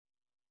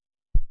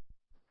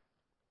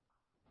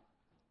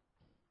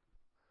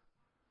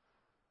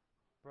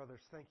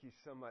Brothers, thank you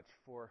so much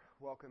for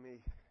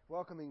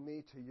welcoming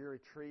me to your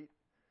retreat.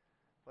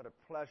 What a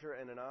pleasure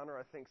and an honor.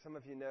 I think some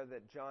of you know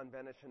that John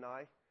Benish and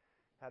I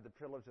had the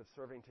privilege of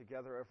serving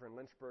together over in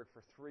Lynchburg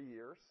for 3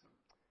 years.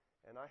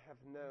 And I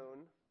have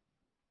known,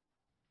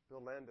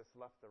 Bill Landis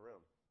left the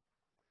room.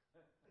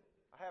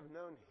 I have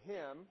known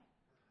him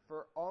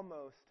for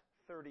almost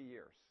 30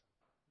 years.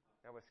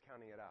 I was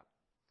counting it up.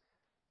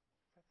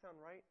 Does that sound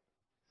right?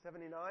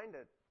 79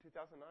 to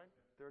 2009?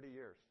 30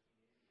 years.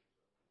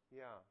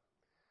 Yeah.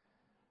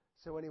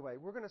 So anyway,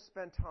 we're going to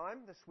spend time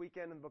this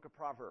weekend in the book of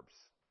Proverbs.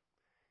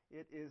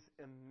 It is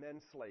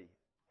immensely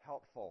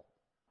helpful.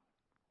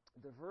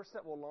 The verse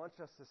that will launch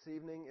us this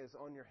evening is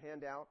on your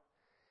handout,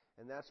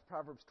 and that's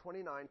Proverbs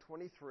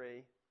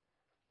 29:23.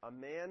 A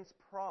man's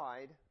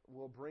pride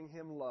will bring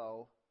him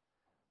low,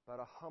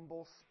 but a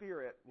humble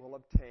spirit will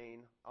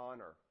obtain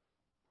honor.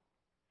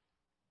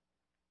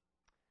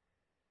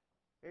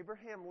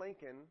 Abraham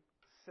Lincoln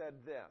said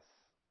this,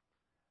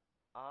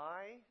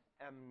 "I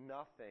am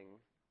nothing.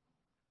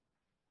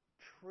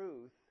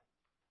 Truth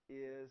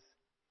is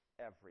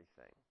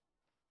everything."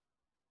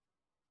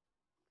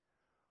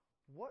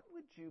 What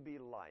would you be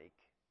like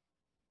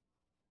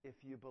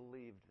if you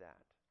believed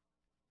that?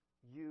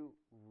 You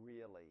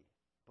really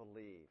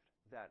believed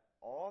that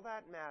all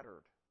that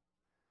mattered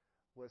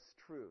was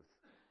truth,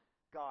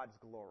 God's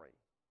glory.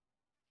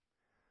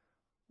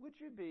 Would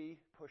you be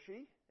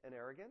pushy and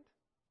arrogant,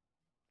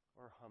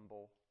 or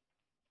humble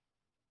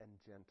and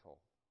gentle?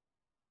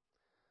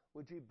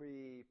 Would you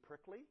be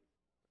prickly,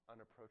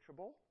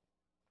 unapproachable,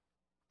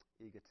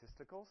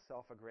 egotistical,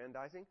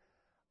 self-aggrandizing,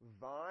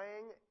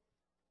 vying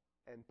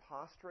and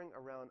posturing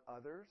around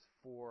others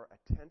for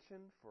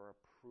attention, for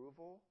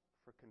approval,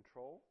 for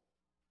control?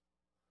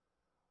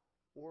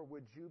 Or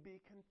would you be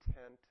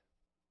content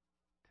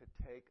to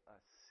take a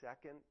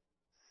second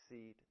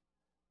seat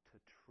to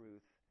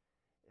truth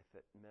if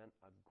it meant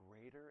a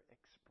greater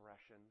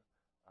expression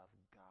of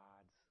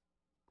God's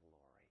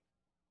glory?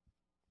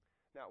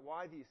 Now,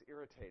 why these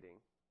irritating,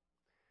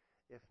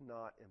 if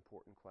not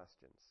important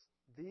questions?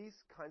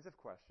 These kinds of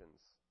questions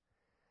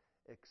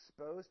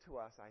expose to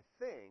us, I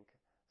think,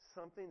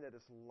 something that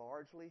is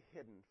largely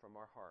hidden from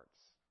our hearts,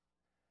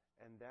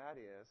 and that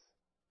is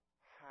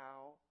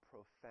how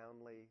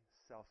profoundly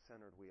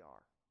self-centered we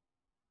are.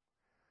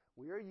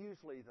 We are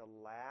usually the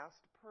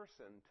last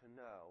person to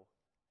know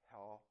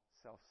how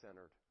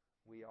self-centered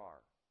we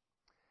are.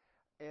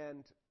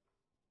 And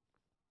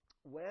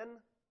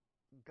when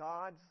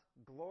God's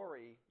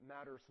glory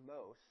matters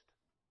most,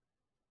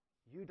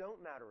 you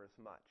don't matter as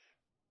much.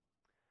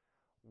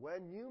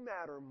 When you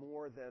matter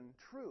more than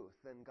truth,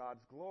 than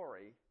God's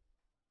glory,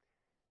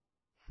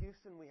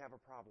 Houston, we have a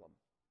problem.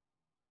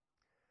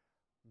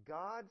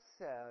 God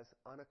says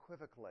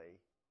unequivocally,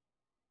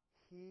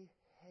 He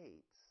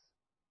hates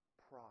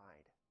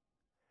pride.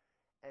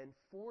 And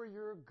for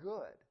your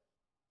good,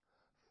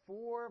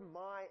 for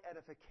my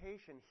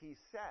edification, He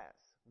says,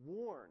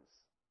 warns,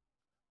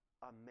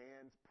 a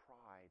man's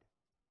pride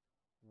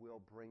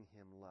will bring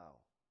him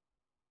low.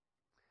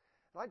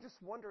 And I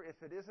just wonder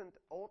if it isn't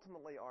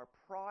ultimately our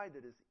pride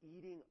that is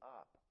eating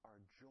up our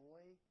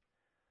joy,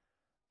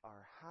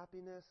 our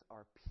happiness,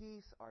 our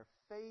peace, our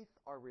faith,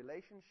 our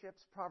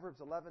relationships. Proverbs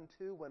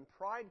 11:2, when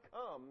pride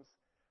comes,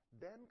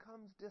 then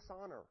comes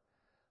dishonor,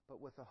 but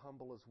with the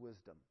humble is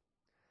wisdom.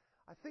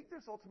 I think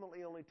there's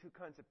ultimately only two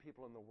kinds of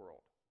people in the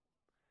world.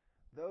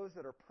 Those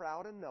that are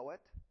proud and know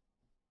it,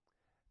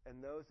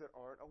 and those that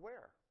aren't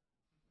aware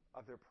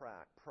of their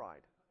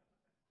pride.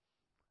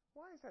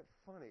 Why is that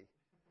funny?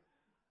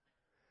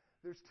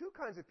 There's two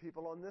kinds of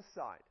people on this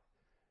side.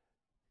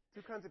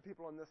 Two kinds of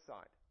people on this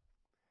side.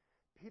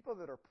 People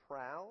that are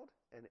proud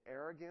and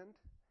arrogant,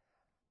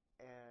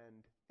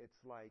 and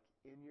it's like,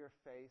 in your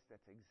face,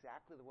 that's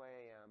exactly the way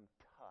I am,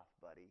 tough,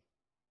 buddy.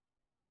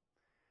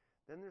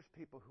 Then there's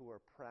people who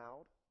are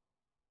proud,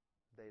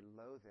 they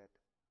loathe it,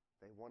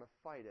 they want to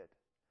fight it,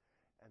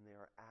 and they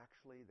are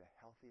actually the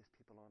healthiest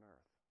people on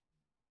earth.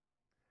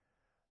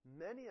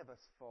 Many of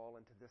us fall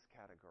into this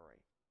category.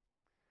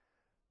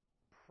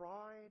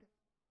 Pride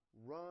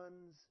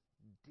runs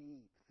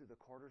deep through the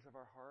corners of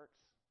our hearts,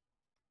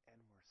 and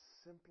we're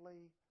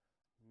simply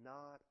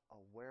not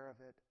aware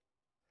of it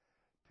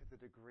to the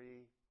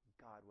degree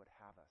God would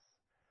have us.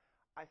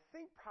 I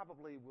think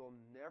probably we'll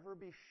never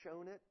be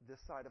shown it this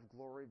side of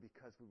glory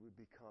because we would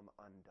become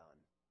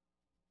undone.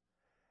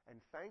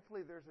 And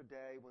thankfully there's a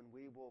day when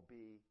we will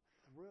be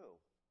through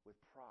with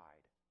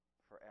pride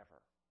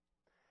forever.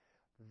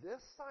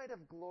 This side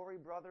of glory,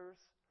 brothers,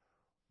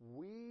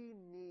 we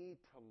need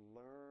to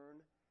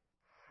learn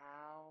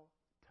how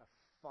to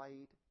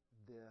fight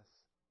this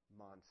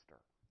monster.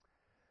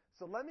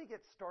 So let me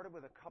get started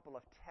with a couple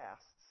of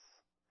tests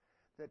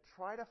that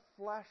try to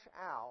flesh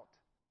out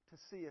to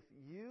see if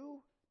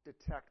you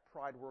detect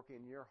pride working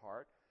in your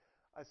heart.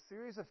 A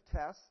series of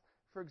tests,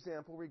 for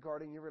example,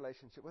 regarding your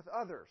relationship with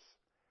others.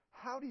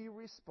 How do you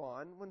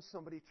respond when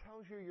somebody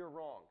tells you you're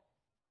wrong?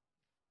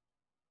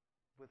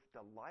 With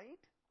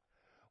delight?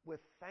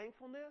 With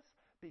thankfulness?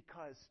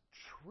 Because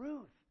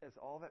truth is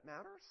all that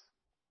matters?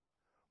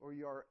 or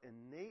you are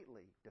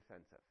innately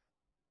defensive?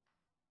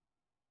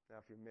 Now,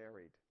 if you're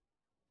married,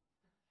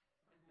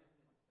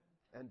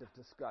 end of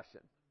discussion.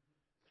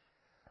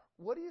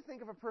 What do you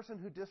think of a person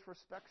who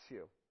disrespects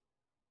you?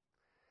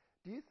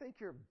 Do you think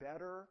you're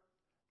better,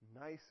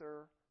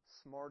 nicer,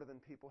 smarter than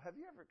people? Have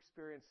you ever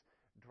experienced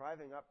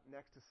driving up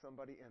next to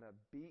somebody in a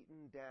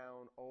beaten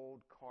down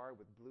old car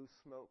with blue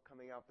smoke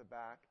coming out the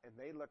back, and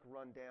they look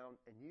run down,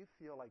 and you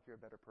feel like you're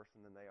a better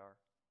person than they are?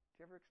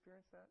 Do you ever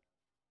experience that?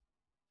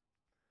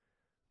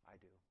 I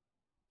do.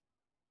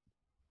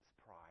 It's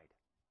pride.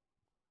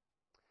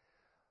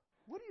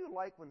 What do you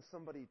like when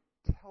somebody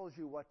tells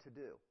you what to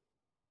do?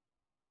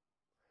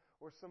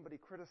 Or somebody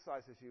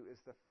criticizes you?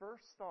 Is the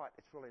first thought,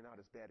 it's really not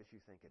as bad as you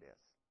think it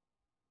is?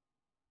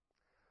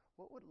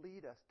 What would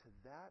lead us to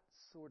that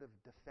sort of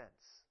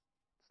defense?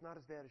 It's not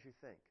as bad as you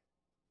think.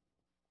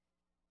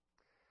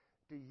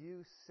 Do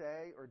you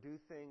say or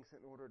do things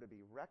in order to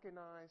be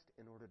recognized,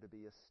 in order to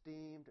be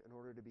esteemed, in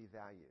order to be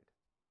valued?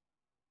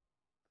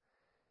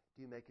 Do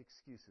you make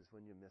excuses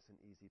when you miss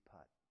an easy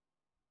putt?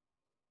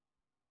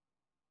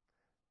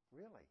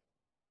 Really?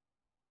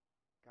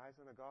 Guys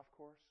on a golf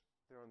course,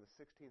 they're on the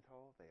 16th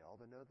hole. They all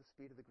know the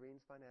speed of the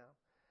greens by now.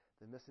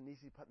 They miss an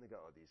easy putt and they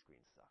go, oh, these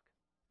greens suck.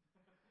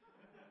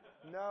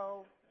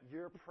 No,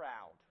 you're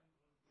proud.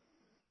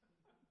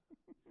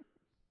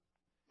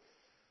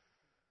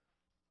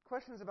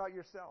 Questions about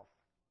yourself.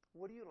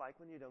 What do you like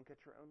when you don't get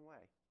your own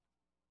way?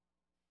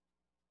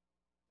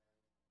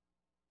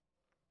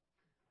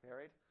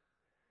 Married?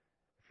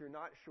 If you're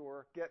not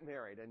sure, get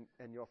married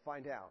and you'll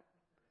find out.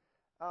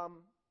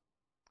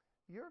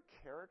 Your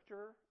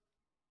character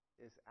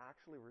is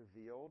actually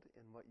revealed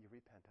in what you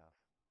repent of.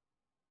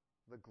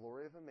 The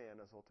glory of a man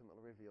is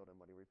ultimately revealed in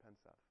what he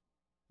repents of.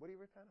 What do you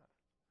repent of?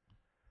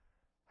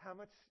 How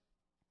much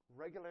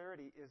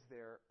regularity is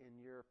there in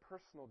your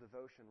personal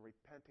devotion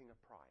repenting of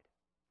pride,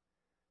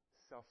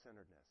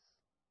 self-centeredness,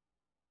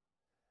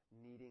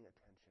 needing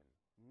attention,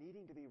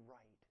 needing to be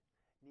right,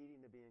 needing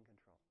to be in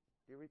control?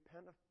 Do you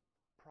repent of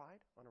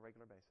pride on a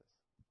regular basis?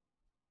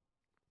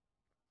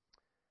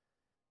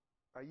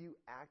 Are you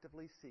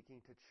actively seeking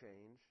to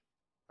change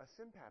a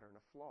sin pattern,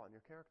 a flaw in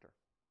your character?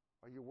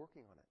 Are you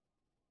working on it?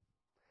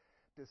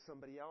 Does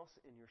somebody else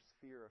in your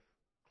sphere of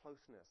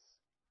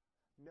closeness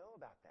know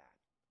about that,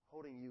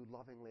 holding you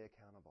lovingly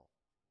accountable?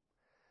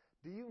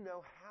 Do you know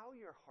how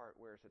your heart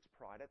wears its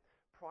pride?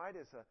 Pride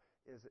is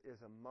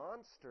a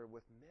monster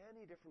with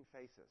many different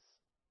faces.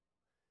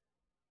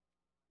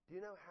 Do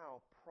you know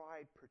how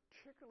pride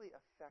particularly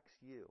affects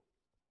you?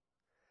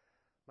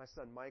 My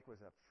son Mike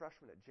was a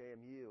freshman at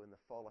JMU in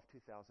the fall of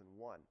 2001.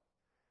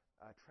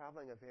 A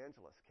traveling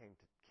evangelist came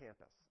to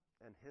campus,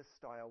 and his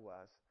style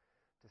was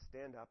to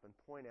stand up and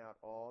point out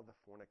all the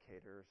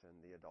fornicators and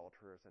the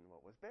adulterers and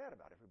what was bad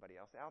about everybody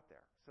else out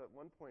there. So at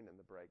one point in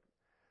the break,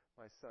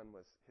 my son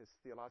his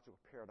theological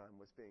paradigm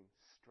was being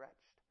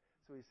stretched.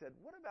 So he said,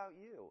 what about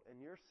you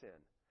and your sin?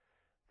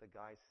 The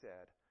guy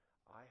said,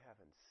 I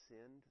haven't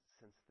sinned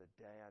since the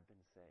day I've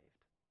been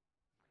saved.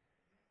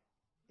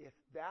 If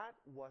that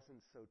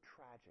wasn't so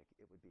tragic,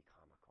 it would be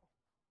comical.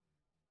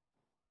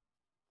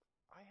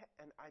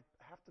 And I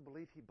have to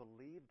believe he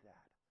believed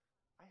that.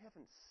 I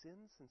haven't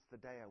sinned since the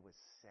day I was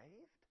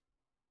saved?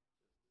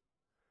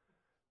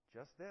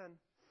 Just then.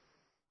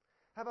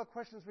 How about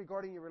questions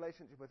regarding your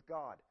relationship with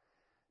God?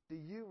 Do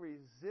you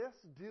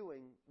resist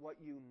doing what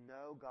you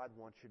know God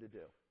wants you to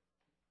do?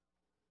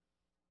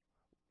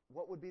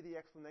 What would be the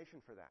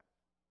explanation for that?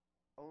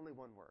 Only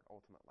one word,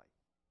 ultimately.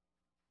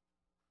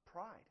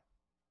 Pride.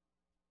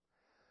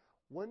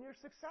 When you're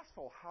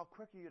successful, how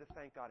quick are you to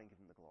thank God and give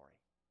Him the glory?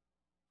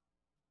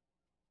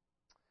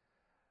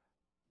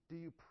 Do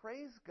you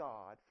praise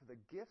God for the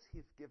gifts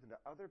He's given to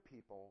other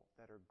people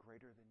that are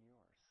greater than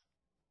yours?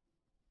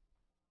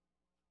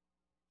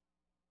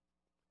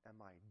 Am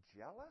I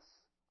jealous?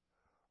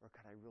 Or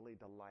can I really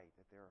delight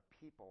that there are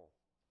people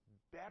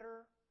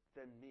better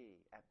than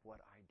me at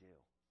what I do?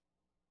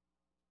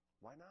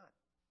 Why not?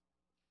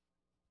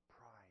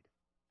 Pride.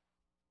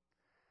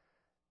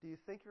 Do you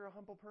think you're a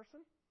humble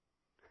person?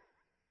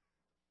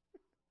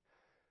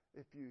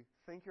 If you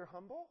think you're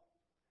humble,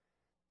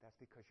 that's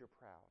because you're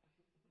proud.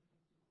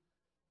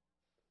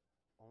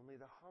 Only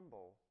the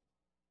humble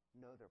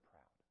know they're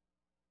proud.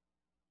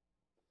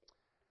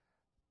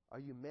 Are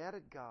you mad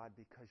at God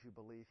because you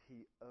believe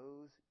He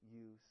owes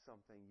you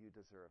something you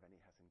deserve and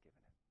He hasn't given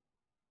it?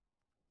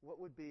 What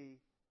would be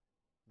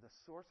the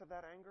source of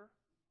that anger?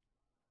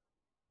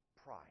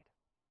 Pride.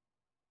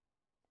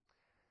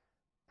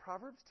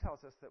 Proverbs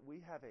tells us that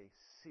we have a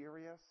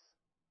serious,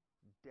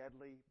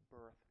 deadly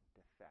birth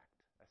defect,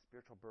 a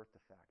spiritual birth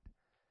defect.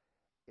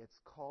 It's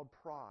called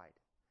pride.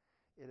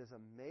 It is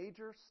a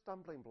major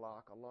stumbling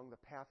block along the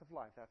path of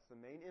life. That's the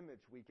main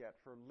image we get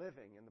for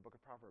living in the book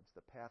of Proverbs,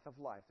 the path of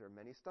life. There are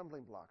many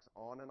stumbling blocks,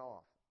 on and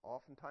off.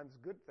 Oftentimes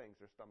good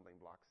things are stumbling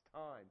blocks.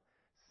 Time,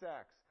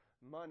 sex,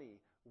 money,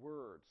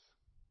 words,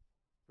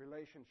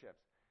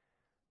 relationships.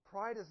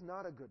 Pride is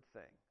not a good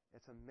thing.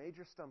 It's a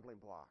major stumbling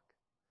block.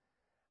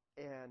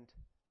 And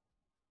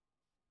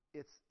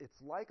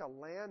it's like a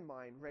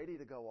landmine ready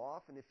to go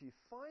off. And if you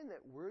find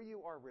that where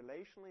you are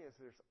relationally, as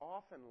there's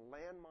often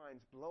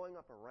landmines blowing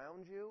up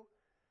around you,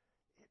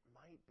 it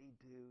might be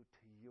due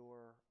to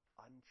your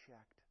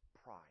unchecked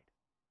pride.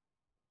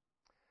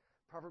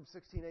 Proverbs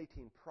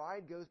 16:18,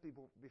 pride goes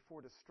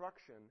before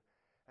destruction,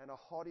 and a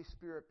haughty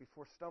spirit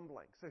before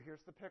stumbling. So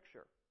here's the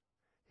picture.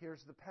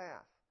 Here's the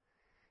path.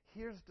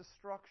 Here's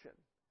destruction.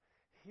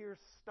 Here's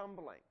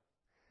stumbling.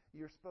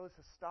 You're supposed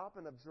to stop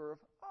and observe,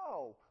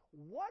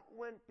 what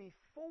went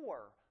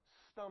before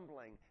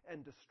stumbling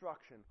and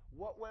destruction?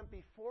 What went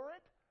before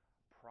it?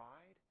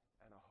 Pride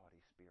and a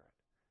haughty spirit.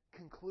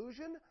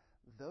 Conclusion,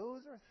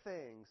 those are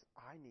things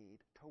I need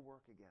to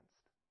work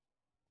against.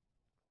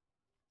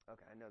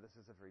 Okay, I know this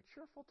is a very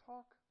cheerful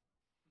talk.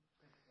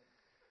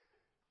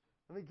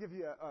 Let me give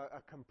you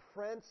a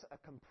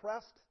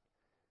compressed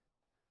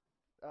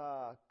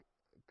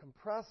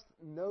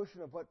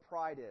notion of what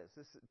pride is.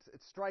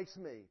 It strikes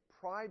me.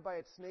 Pride by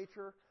its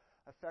nature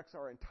affects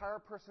our entire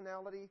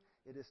personality.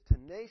 It is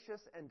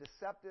tenacious and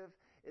deceptive.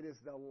 It is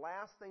the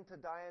last thing to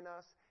die in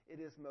us. It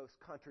is most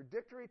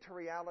contradictory to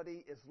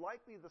reality, is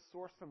likely the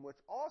source from which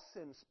all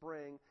sins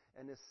spring,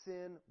 and is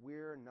sin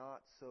we're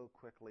not so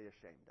quickly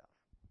ashamed of.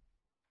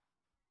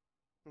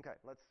 Okay,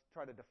 let's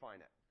try to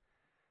define it.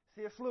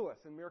 C.S. Lewis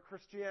in Mere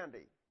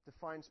Christianity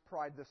defines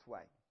pride this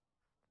way.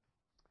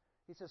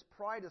 He says,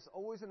 pride is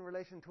always in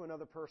relation to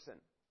another person.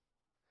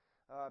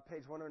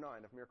 Page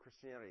 109 of Mere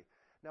Christianity.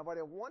 Now, what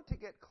I want to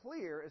get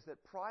clear is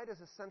that pride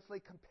is essentially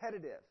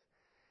competitive.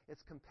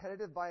 It's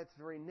competitive by its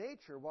very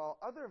nature, while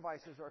other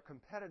vices are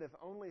competitive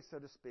only, so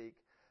to speak,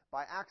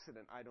 by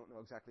accident. I don't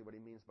know exactly what he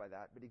means by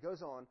that, but he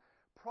goes on.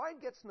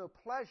 Pride gets no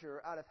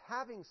pleasure out of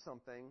having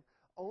something,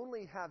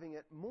 only having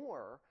it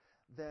more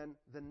than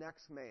the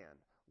next man.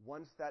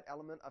 Once that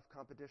element of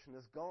competition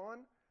is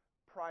gone,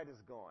 pride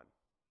is gone.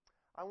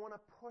 I want to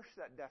push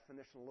that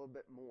definition a little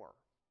bit more,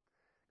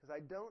 because I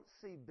don't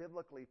see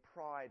biblically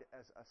pride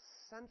as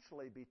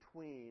essentially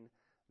between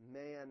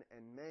man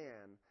and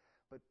man,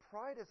 but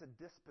pride is a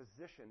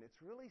disposition.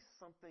 It's really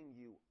something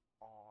you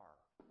are.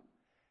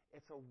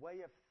 It's a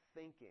way of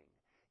thinking.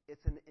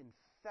 It's an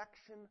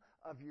infection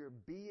of your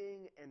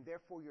being, and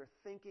therefore your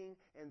thinking,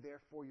 and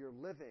therefore your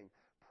living.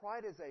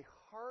 Pride is a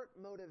heart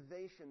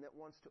motivation that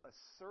wants to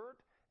assert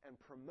and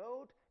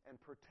promote and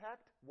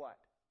protect what?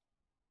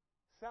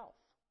 Self.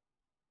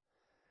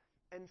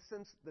 And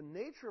since the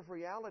nature of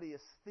reality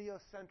is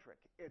theocentric,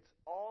 it's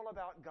all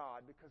about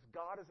God, because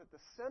God is at the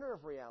center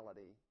of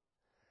reality,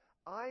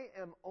 I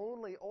am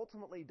only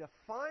ultimately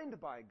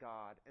defined by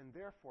God, and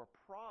therefore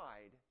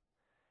pride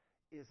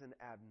is an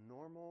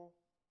abnormal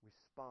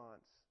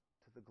response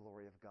to the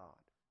glory of God.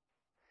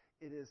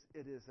 It is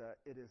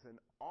an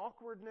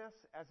awkwardness,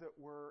 as it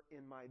were,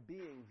 in my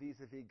being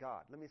vis-a-vis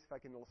God. Let me see if I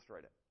can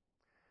illustrate it.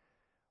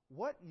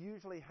 What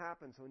usually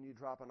happens when you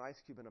drop an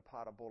ice cube in a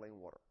pot of boiling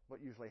water?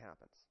 What usually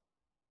happens?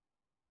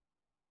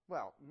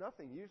 Well,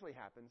 nothing usually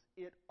happens.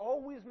 It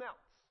always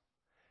melts.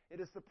 It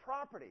is the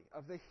property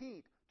of the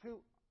heat to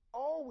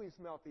always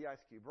melt the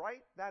ice cube,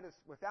 right? That is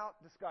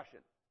without discussion.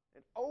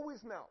 It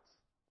always melts.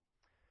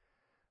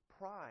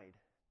 Pride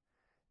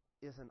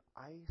is an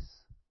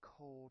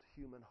ice-cold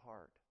human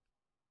heart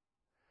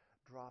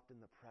dropped in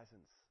the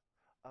presence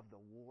of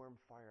the warm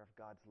fire of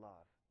God's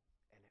love,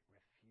 and it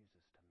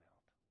refuses to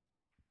melt.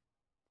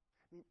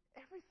 I mean,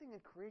 everything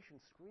in creation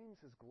screams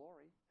His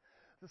glory.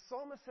 The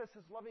psalmist says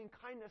His loving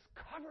kindness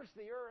covers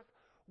the earth.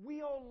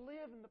 We all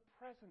live in the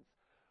presence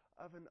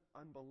of an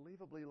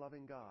unbelievably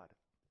loving God,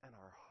 and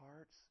our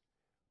hearts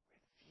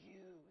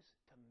refuse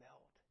to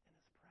melt in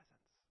His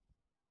presence.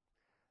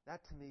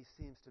 That to me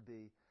seems to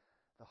be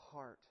the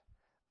heart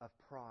of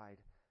pride.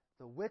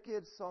 The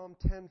wicked, Psalm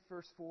 10,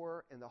 verse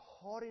 4, in the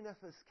haughtiness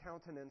of his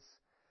countenance,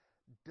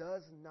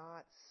 does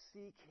not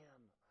seek Him.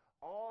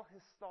 All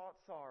his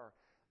thoughts are,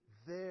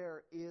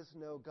 there is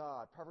no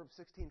God. Proverbs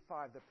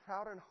 16:5, the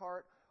proud in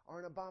heart are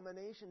an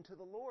abomination to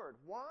the Lord.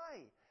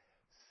 Why?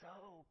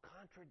 So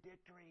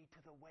contradictory to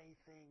the way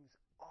things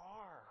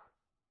are.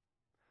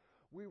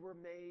 We were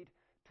made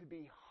to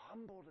be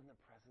humbled in the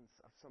presence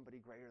of somebody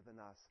greater than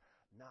us,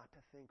 not to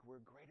think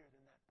we're greater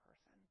than that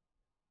person.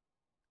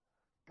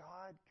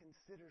 God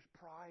considers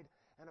pride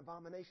an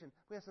abomination.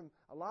 We have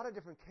a lot of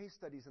different case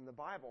studies in the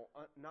Bible,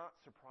 not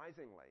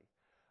surprisingly,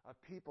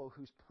 of people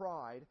whose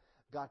pride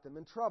got them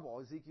in trouble.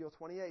 Ezekiel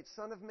 28,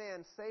 Son of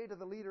man, say to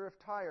the leader of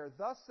Tyre,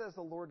 thus says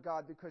the Lord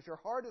God, because your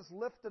heart is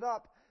lifted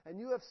up, and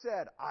you have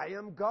said, I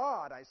am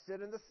God, I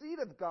sit in the seat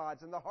of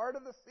gods, in the heart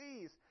of the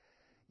seas.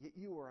 Yet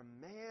you are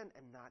a man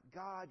and not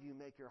God. You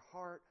make your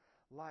heart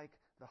like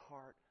the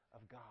heart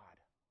of God.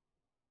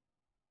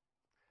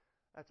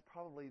 That's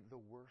probably the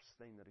worst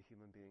thing that a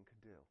human being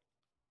could do,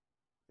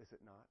 is it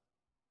not?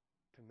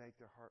 To make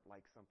their heart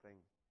like something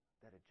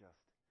that it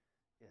just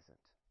isn't.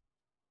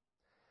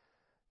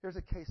 Here's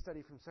a case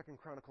study from 2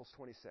 Chronicles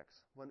 26.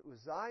 When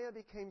Uzziah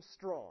became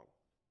strong,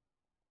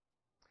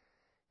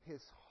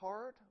 his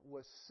heart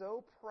was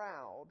so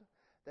proud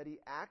that he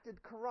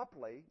acted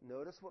corruptly.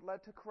 Notice what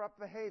led to corrupt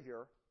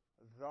behavior.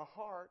 The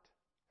heart.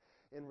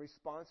 in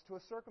response to a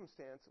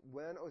circumstance.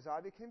 When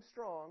Uzziah became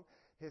strong,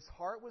 his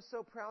heart was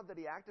so proud that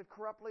he acted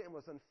corruptly and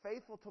was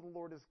unfaithful to the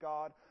Lord his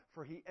God,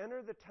 for he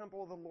entered the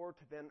temple of the Lord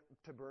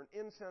to burn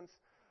incense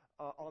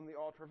on the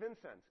altar of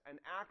incense, an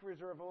act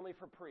reserved only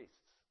for priests.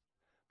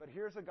 But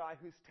here's a guy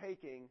who's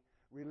taking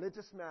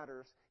religious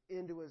matters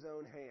into his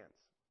own hands.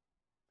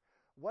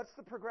 What's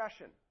the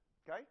progression?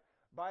 Okay?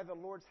 By the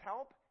Lord's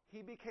help,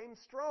 he became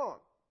strong.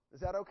 Is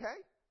that okay?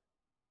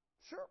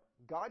 Sure.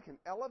 God can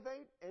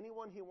elevate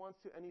anyone he wants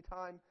to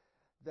anytime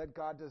that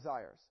God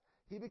desires.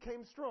 He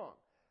became strong.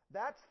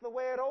 That's the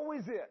way it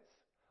always is.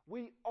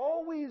 We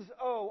always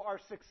owe our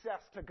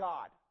success to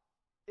God.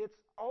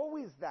 It's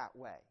always that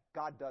way.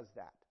 God does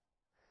that.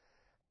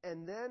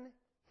 And then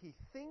he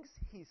thinks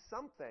he's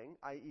something,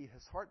 i.e.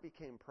 his heart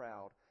became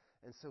proud,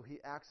 and so he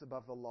acts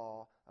above the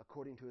law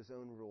according to his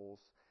own rules.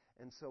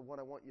 And so what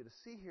I want you to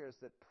see here is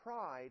that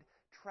pride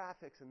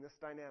traffics in this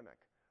dynamic.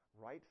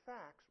 Right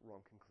facts,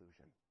 wrong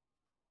conclusion.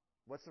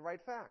 What's the right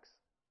facts?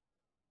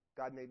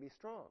 God made me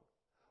strong.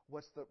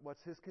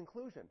 What's his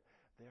conclusion?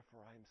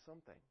 Therefore I am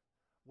something.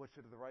 What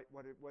should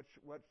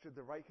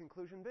the right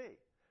conclusion be?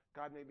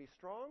 God made me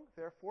strong,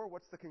 therefore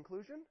what's the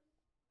conclusion?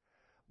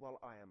 Well,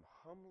 I am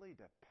humbly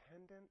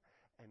dependent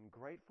and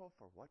grateful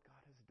for what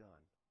God has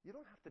done. You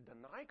don't have to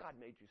deny God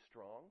made you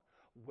strong,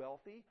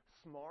 wealthy,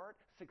 smart,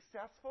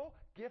 successful,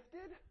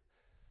 gifted.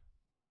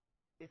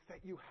 It's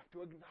that you have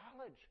to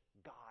acknowledge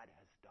God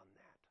has done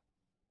that.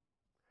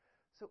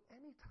 So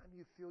anytime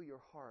you feel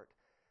your heart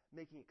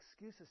making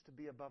excuses to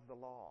be above the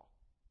law,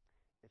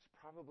 it's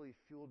probably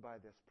fueled by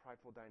this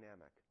prideful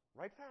dynamic.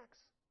 Right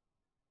facts,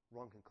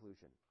 wrong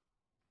conclusion.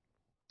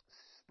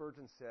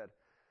 Spurgeon said,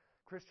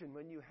 Christian,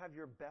 when you have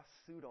your best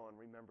suit on,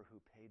 remember who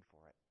paid for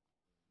it.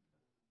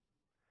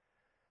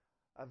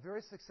 A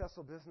very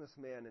successful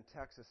businessman in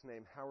Texas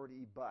named Howard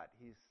E. Butt,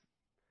 he's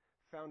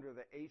founder of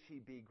the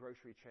H-E-B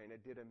grocery chain.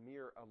 It did a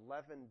mere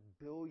 $11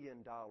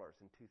 billion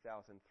in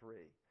 2003.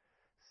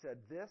 Said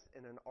this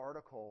in an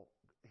article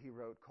he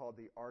wrote called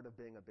The Art of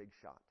Being a Big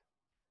Shot.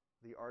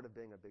 The Art of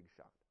Being a Big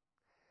Shot.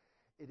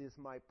 It is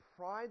my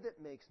pride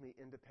that makes me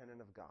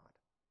independent of God.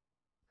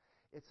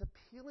 It's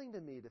appealing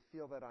to me to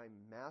feel that I'm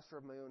master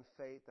of my own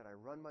fate, that I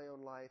run my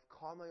own life,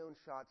 call my own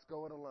shots,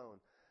 go it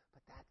alone.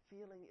 But that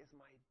feeling is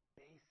my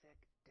basic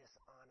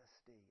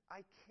dishonesty.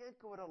 I can't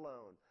go it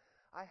alone.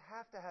 I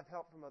have to have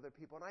help from other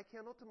people, and I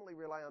can't ultimately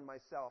rely on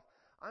myself.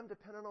 I'm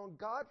dependent on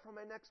God for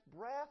my next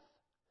breath.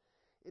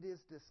 It is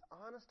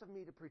dishonest of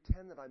me to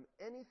pretend that I'm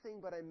anything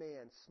but a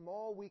man,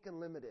 small, weak, and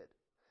limited.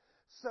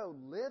 So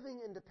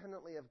living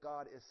independently of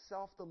God is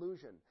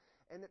self-delusion.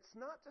 And it's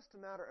not just a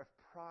matter of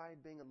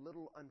pride being a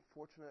little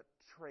unfortunate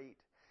trait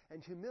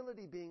and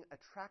humility being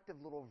attractive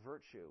little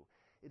virtue.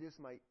 It is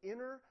my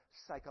inner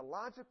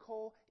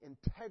psychological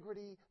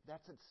integrity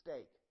that's at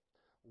stake.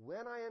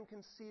 When I am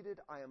conceited,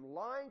 I am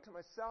lying to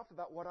myself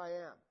about what I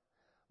am.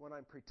 When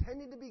I'm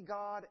pretending to be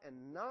God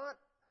and not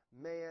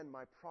man,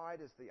 my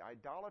pride is the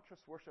idolatrous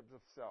worship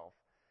of self.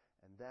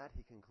 And that,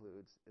 he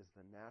concludes, is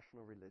the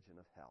national religion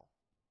of hell.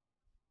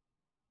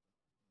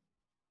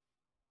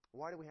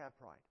 Why do we have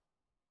pride?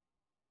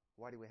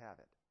 Why do we have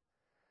it?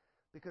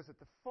 Because at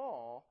the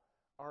fall,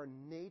 our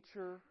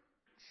nature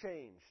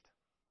changed.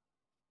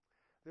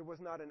 There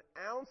was not an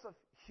ounce of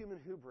human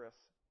hubris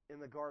in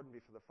the garden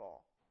before the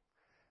fall.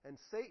 And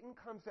Satan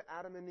comes to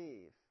Adam and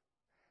Eve,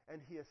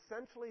 and he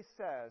essentially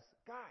says,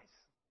 guys,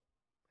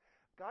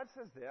 God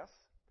says this,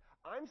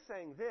 I'm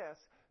saying this,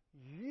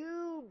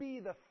 you be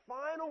the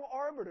final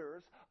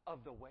arbiters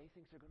of the way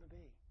things are going to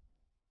be.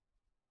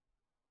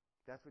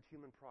 That's what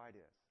human pride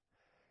is.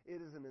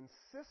 It is an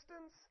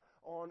insistence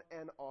on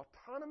an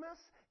autonomous,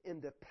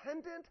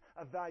 independent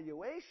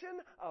evaluation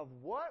of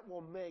what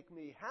will make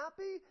me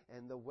happy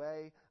and the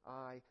way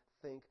I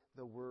think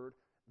the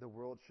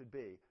world should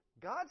be.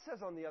 God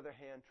says, on the other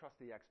hand, trust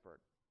the expert.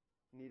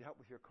 You need help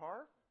with your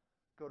car?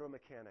 Go to a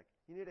mechanic.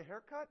 You need a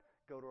haircut?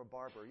 Go to a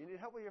barber. You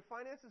need help with your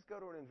finances? Go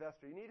to an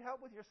investor. You need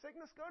help with your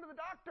sickness? Go to the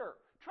doctor.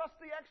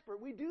 Trust the expert.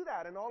 We do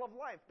that in all of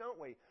life, don't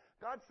we?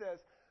 God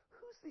says,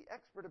 who's the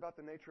expert about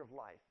the nature of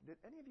life? Did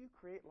any of you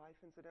create life,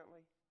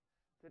 incidentally?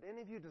 Did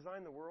any of you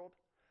design the world?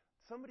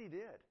 Somebody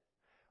did.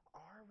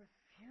 Our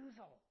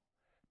refusal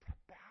to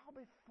bow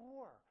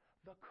before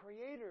the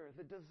creator,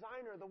 the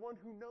designer, the one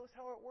who knows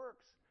how it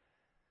works,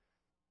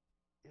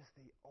 is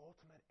the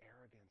ultimate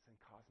arrogance and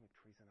cosmic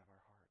treason of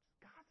our hearts.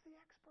 God's the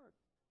expert,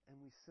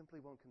 and we simply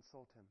won't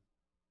consult him.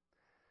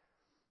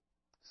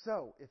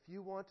 So, if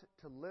you want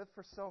to live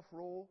for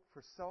self-rule,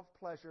 for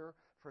self-pleasure,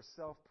 for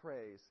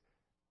self-praise,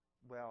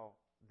 well,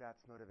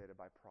 that's motivated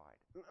by pride.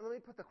 Let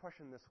me put the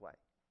question this way.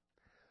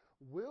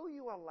 Will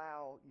you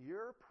allow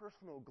your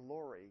personal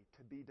glory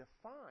to be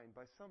defined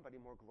by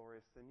somebody more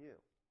glorious than you?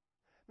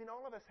 I mean,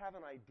 all of us have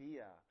an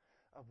idea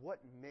of what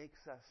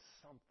makes us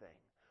something,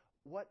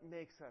 what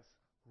makes us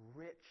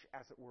rich,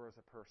 as it were, as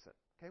a person.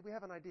 Okay, we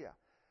have an idea.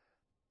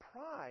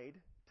 Pride,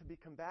 to be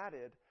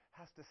combated,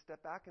 has to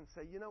step back and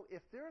say,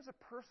 if there is a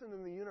person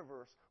in the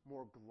universe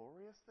more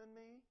glorious than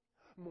me,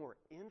 more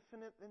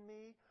infinite than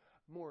me,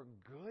 more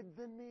good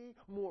than me,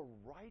 more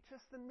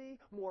righteous than me,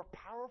 more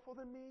powerful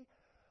than me,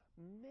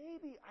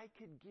 maybe I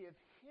could give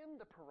him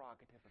the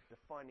prerogative of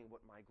defining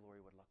what my glory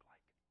would look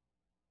like.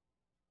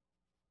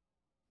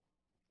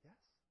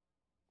 Yes?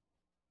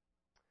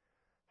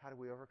 How do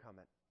we overcome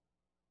it?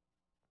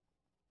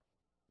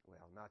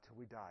 Well, not till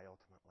we die,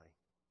 ultimately.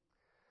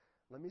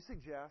 Let me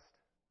suggest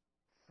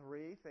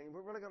 3 things.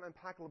 We're really going to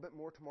unpack a little bit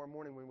more tomorrow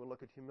morning when we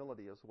look at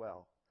humility as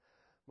well.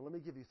 But let me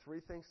give you 3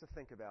 things to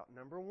think about.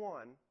 Number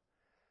 1,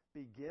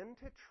 begin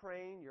to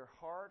train your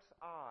heart's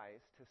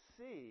eyes to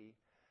see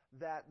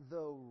that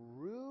the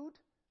root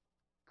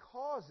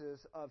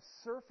causes of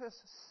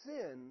surface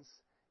sins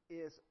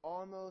is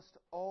almost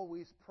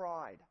always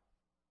pride.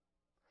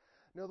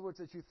 In other words,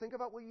 as you think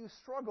about what you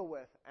struggle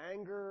with,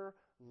 anger,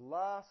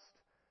 lust,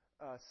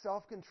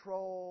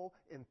 self-control,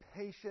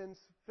 impatience,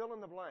 fill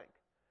in the blank.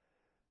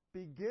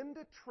 Begin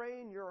to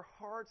train your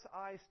heart's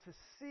eyes to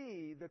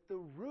see that the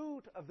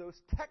root of those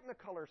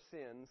technicolor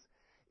sins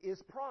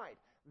is pride.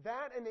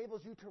 That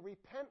enables you to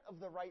repent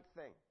of the right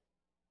thing,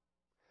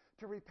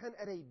 to repent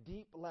at a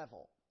deep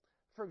level.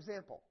 For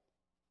example,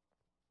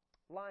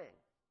 lying.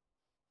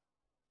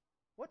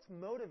 What's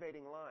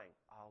motivating lying?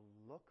 I'll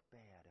look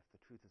bad if the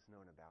truth is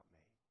known about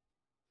me.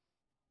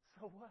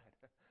 So what?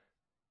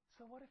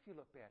 So what if you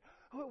look bad?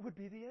 Oh, it would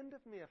be the end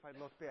of me if I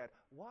look bad.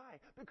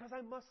 Why? Because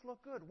I must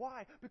look good.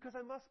 Why? Because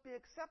I must be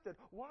accepted.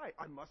 Why?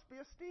 I must be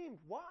esteemed.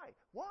 Why?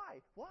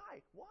 Why?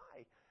 Why?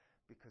 Why?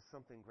 Because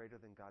something greater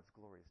than God's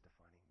glory is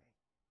defining me.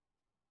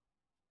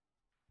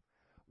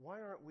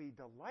 Why aren't we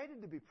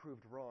delighted to be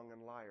proved wrong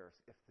and liars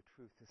if the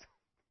truth is...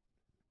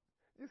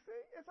 You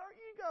see? It's our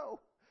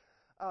ego.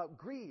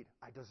 Greed.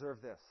 I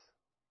deserve this.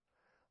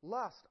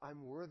 Lust.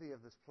 I'm worthy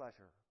of this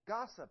pleasure.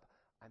 Gossip.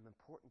 I'm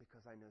important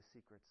because I know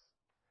secrets.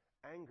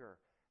 Anger.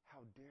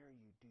 How dare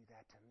you do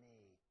that to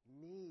me?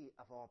 Me,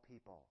 of all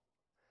people.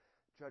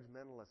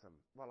 Judgmentalism.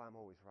 Well, I'm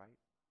always right.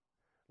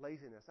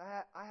 Laziness.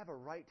 I have a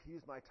right to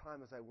use my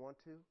time as I want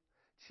to.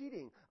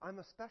 Cheating. I'm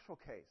a special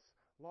case.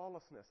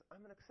 Lawlessness.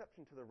 I'm an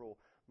exception to the rule.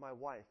 My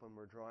wife, when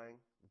we're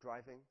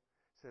driving,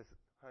 says,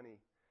 honey,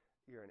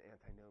 you're an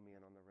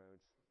antinomian on the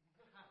roads.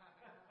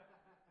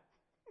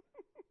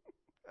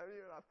 I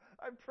mean,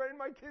 I've trained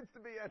my kids to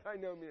be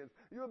antinomians.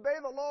 You obey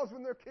the laws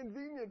when they're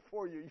convenient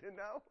for you, you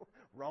know?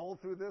 Roll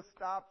through this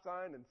stop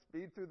sign and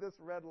speed through this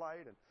red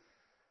light. And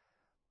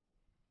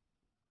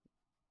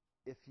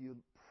if you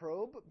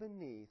probe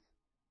beneath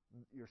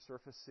your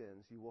surface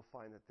sins, you will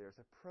find that there's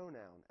a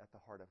pronoun at the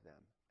heart of them,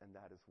 and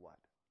that is what?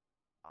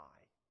 I.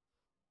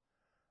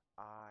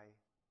 I.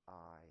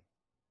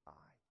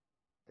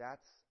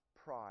 That's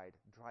pride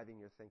driving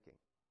your thinking.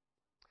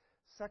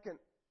 Second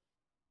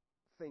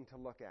thing to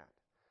look at.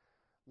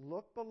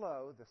 Look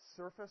below the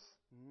surface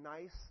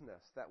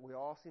niceness that we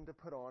all seem to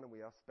put on, and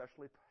we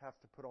especially have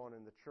to put on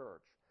in the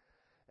church,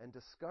 and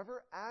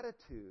discover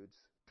attitudes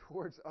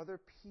towards other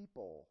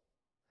people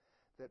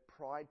that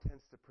pride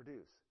tends to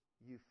produce.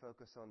 You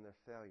focus on their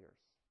failures.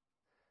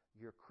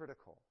 You're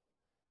critical.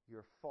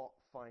 You're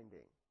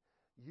fault-finding.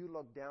 You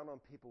look down on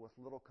people with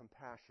little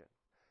compassion.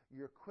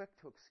 You're quick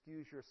to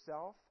excuse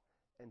yourself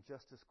and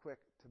just as quick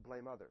to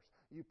blame others.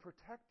 You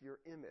protect your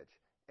image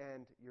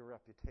and your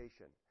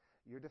reputation.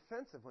 You're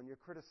defensive when you're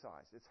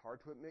criticized. It's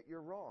hard to admit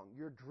you're wrong.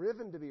 You're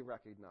driven to be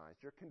recognized.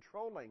 You're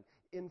controlling,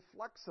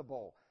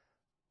 inflexible,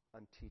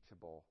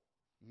 unteachable.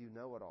 You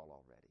know it all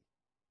already.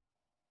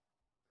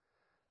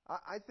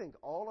 I think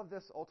all of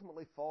this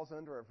ultimately falls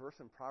under a verse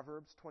in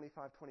Proverbs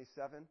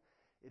 25:27.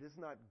 It is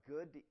not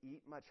good to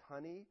eat much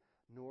honey,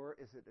 nor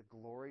is it a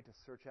glory to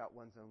search out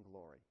one's own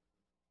glory.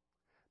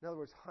 In other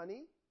words,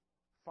 honey,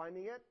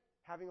 finding it,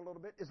 having a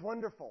little bit, is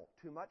wonderful.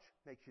 Too much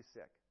makes you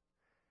sick.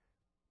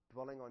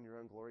 Dwelling on your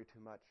own glory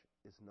too much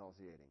is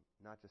nauseating,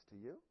 not just to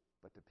you,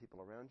 but to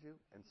people around you,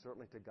 and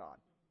certainly to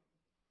God.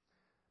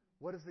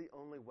 What is the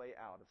only way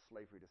out of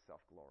slavery to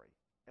self-glory?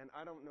 And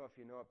I don't know if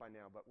you know it by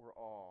now, but we're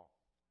all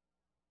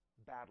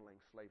battling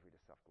slavery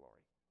to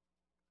self-glory.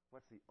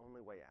 What's the only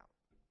way out?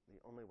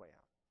 The only way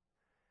out.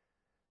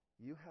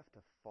 You have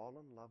to fall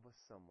in love with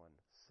someone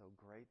so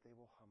great they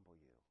will humble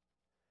you,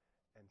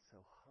 and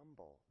so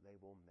humble they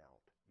will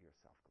melt your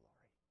self-glory.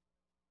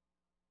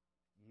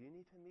 You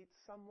need to meet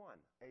someone,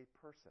 a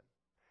person.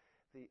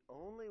 The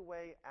only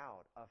way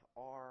out of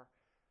our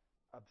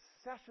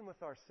obsession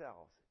with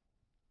ourselves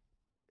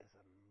is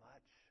a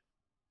much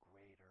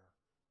greater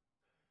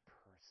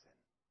person.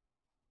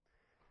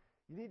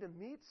 You need to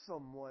meet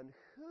someone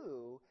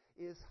who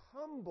is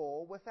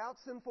humble without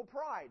sinful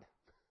pride.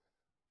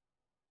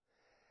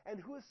 And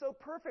who is so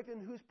perfect, in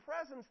whose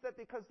presence that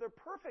because they're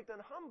perfect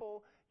and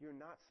humble, you're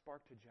not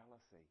sparked to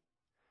jealousy.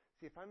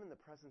 See, if I'm in the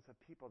presence of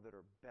people that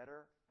are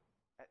better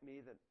at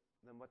me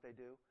than what they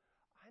do,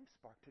 I'm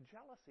sparked to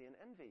jealousy and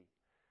envy.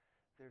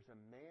 There's a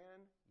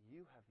man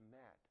you have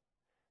met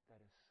that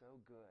is so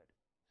good,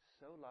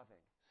 so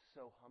loving,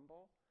 so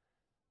humble,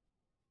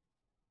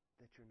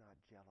 that you're not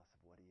jealous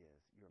of what he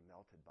is. You're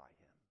melted by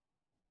him.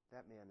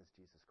 That man is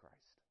Jesus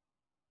Christ.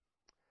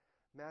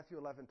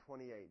 Matthew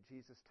 11:28,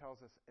 Jesus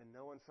tells us in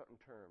no uncertain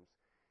terms,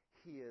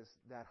 he is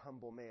that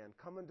humble man.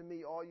 Come unto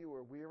me, all you who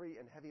are weary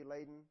and heavy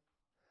laden.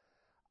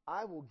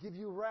 I will give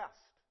you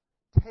rest.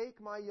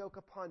 Take my yoke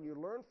upon you.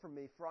 Learn from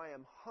me, for I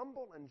am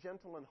humble and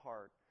gentle in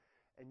heart,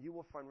 and you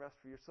will find rest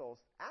for your souls.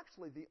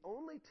 Actually, the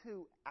only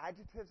two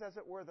adjectives, as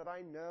it were, that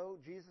I know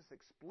Jesus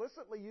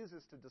explicitly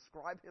uses to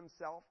describe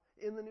himself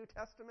in the New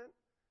Testament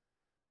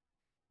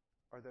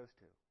are those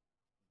two.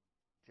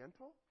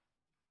 Gentle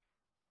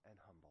and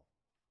humble.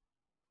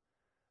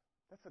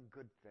 That's a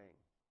good thing,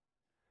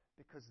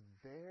 because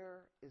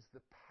there is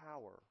the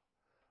power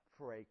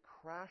for a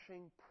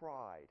crashing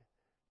pride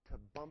to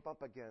bump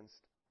up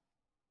against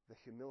the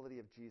humility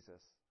of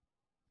Jesus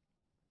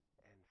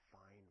and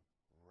find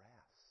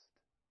rest.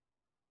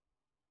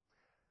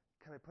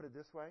 Can I put it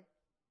this way?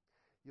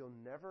 You'll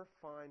never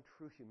find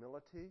true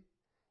humility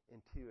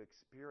until you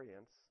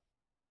experience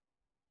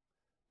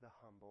the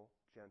humble,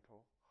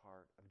 gentle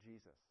heart of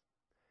Jesus.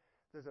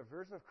 There's a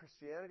version of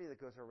Christianity that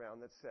goes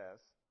around that says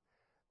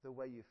the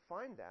way you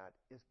find that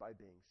is by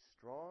being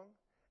strong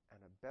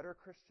and a better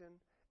Christian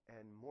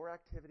and more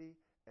activity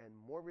and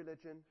more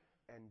religion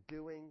and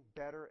doing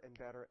better and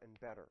better and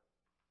better.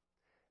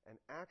 And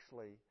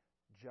actually,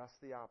 just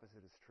the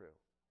opposite is true.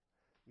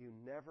 You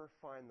never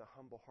find the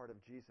humble heart of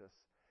Jesus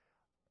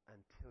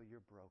until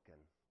you're broken,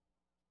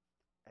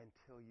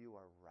 until you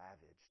are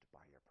ravaged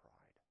by your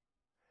pride.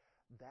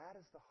 That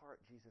is the heart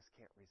Jesus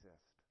can't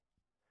resist.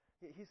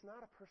 He's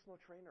not a personal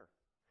trainer.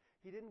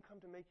 He didn't come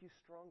to make you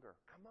stronger.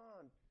 Come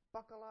on,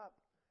 buckle up,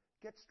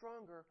 get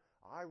stronger.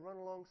 I run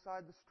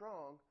alongside the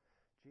strong.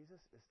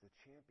 Jesus is the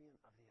champion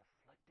of the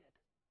afflicted.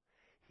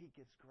 He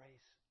gives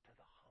grace to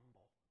the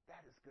humble.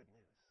 That is good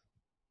news.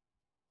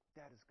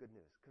 That is good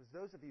news. Because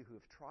those of you who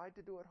have tried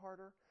to do it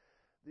harder,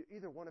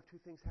 either one of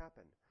two things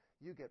happen.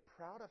 You get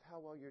proud of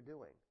how well you're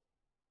doing,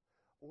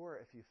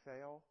 or if you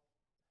fail,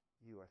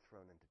 you are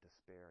thrown into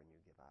despair and you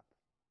give up.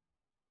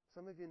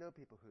 Some of you know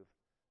people who've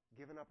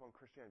given up on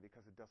Christianity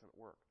because it doesn't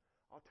work.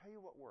 I'll tell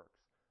you what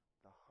works.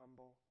 The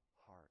humble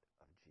heart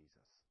of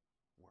Jesus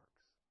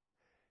works.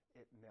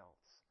 It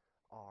melts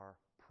our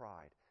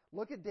pride.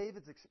 Look at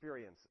David's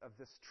experience of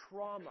this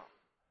trauma.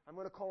 I'm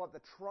going to call it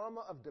the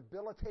trauma of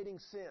debilitating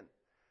sin.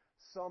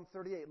 Psalm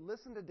 38.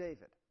 Listen to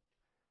David.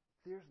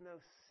 There's no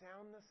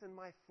soundness in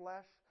my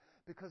flesh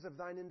because of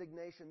thine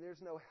indignation.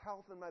 There's no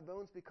health in my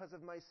bones because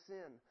of my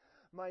sin.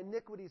 My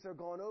iniquities are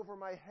gone over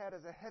my head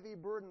as a heavy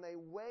burden. They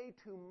weigh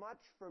too much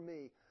for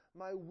me.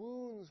 My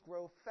wounds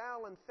grow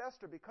foul and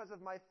fester. Because of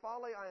my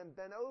folly I am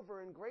bent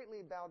over and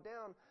greatly bowed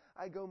down.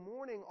 I go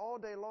mourning all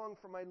day long,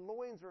 for my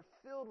loins are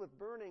filled with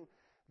burning.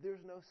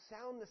 There's no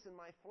soundness in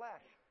my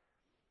flesh.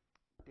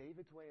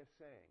 David's way of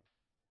saying,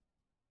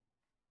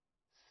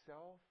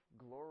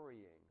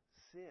 self-glorying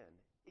sin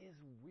is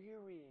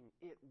wearying.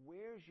 It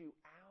wears you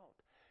out.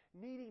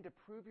 Needing to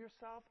prove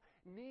yourself,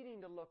 needing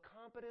to look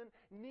competent,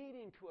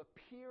 needing to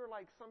appear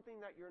like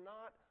something that you're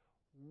not,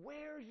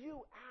 wears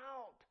you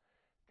out.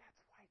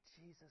 That's why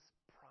Jesus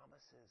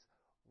promises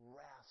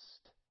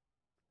rest.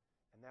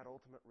 And that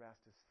ultimate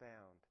rest is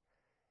found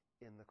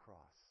in the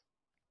cross,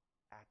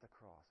 at the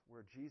cross,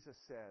 where Jesus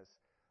says,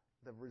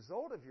 the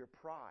result of your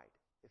pride,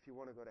 if you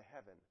want to go to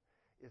heaven,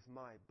 is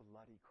my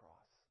bloody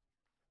cross.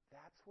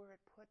 That's where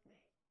it put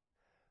me.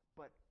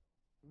 But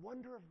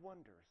wonder of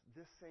wonders,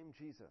 this same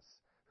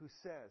Jesus who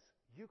says,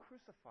 you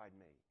crucified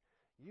me,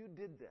 you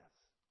did this.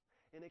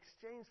 In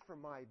exchange for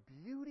my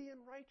beauty and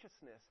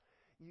righteousness,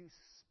 you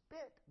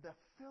spit the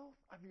filth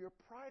of your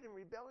pride and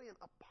rebellion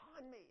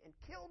upon me and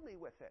killed me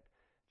with it.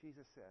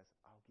 Jesus says,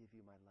 I'll give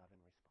you my love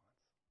in response.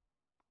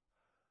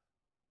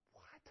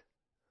 What?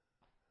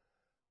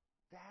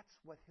 That's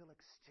what he'll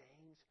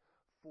exchange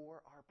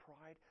for our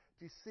pride.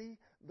 Do you see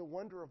the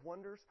wonder of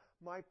wonders?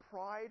 My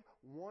pride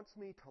wants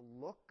me to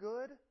look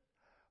good.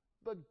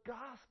 The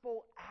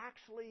gospel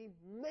actually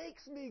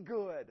makes me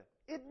good.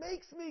 It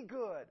makes me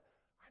good.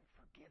 I'm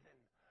forgiven.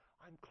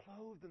 I'm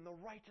clothed in the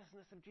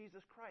righteousness of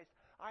Jesus Christ.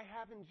 I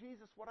have in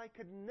Jesus what I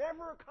could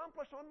never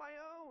accomplish on my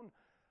own.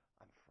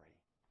 I'm free.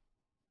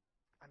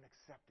 I'm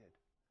accepted.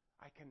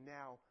 I can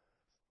now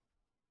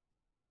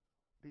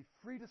be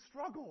free to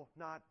struggle,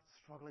 not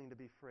struggling to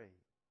be free.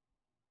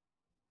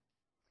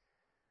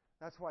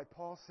 That's why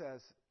Paul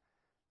says,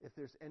 if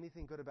there's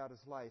anything good about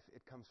his life,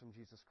 it comes from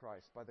Jesus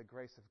Christ. By the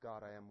grace of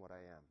God, I am what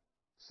I am.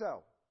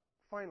 So,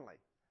 finally,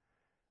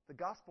 the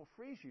gospel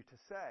frees you to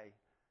say,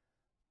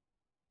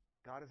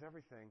 God is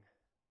everything,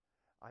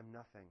 I'm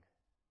nothing.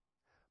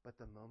 But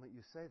the moment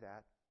you say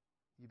that,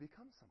 you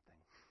become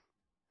something.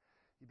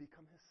 You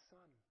become his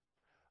son,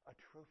 a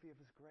trophy of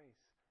his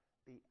grace,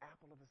 the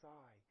apple of his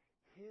eye,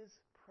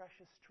 his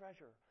precious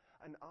treasure,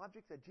 an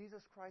object that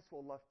Jesus Christ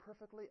will love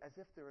perfectly as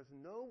if there is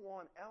no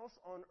one else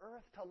on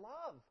earth to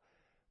love.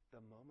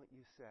 The moment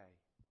you say,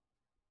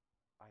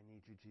 I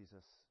need you,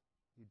 Jesus.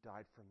 You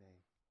died for me.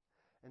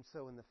 And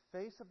so in the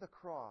face of the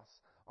cross,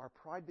 our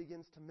pride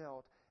begins to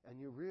melt, and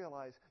you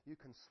realize you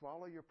can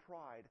swallow your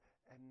pride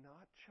and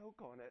not choke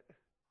on it.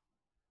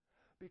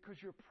 Because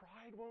your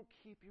pride won't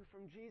keep you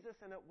from Jesus,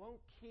 and it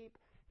won't keep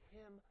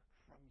him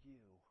from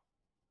you.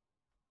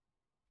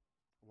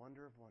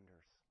 Wonder of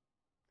wonders.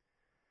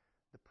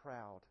 the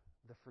proud,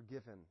 the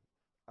forgiven,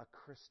 a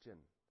Christian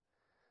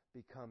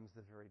becomes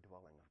the very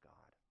dwelling of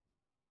God.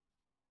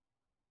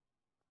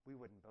 We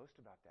wouldn't boast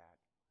about that,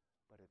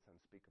 but it's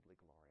unspeakably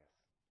glorious.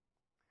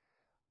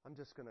 I'm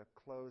just going to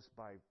close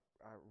by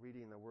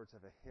reading the words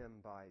of a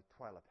hymn by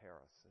Twyla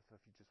Paris.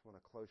 If you just want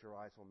to close your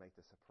eyes, we'll make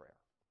this a prayer.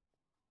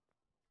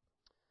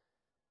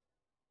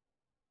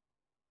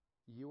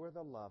 You are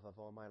the love of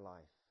all my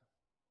life.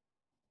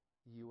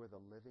 You are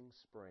the living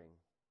spring.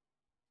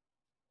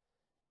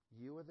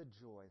 You are the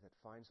joy that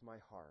finds my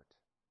heart,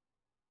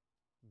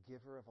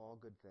 giver of all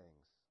good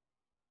things.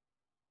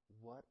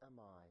 What am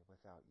I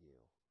without you?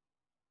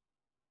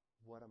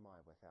 What am I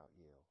without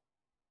you?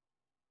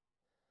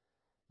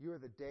 You are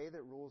the day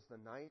that rules the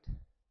night.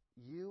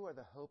 You are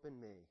the hope in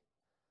me.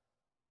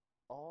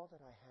 All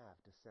that I have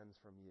descends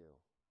from you,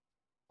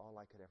 all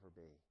I could ever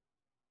be.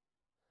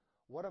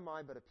 What am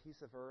I but a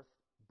piece of earth,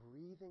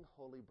 breathing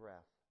holy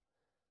breath?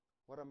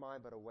 What am I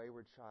but a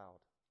wayward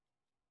child,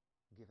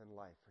 given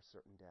life for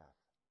certain death?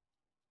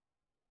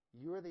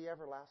 You are the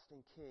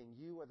everlasting King.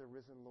 You are the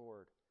risen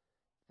Lord,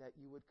 that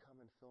you would come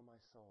and fill my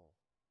soul.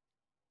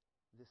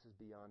 This is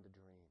beyond a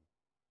dream.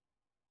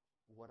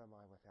 What am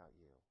I without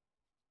you?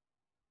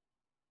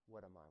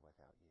 What am I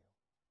without you?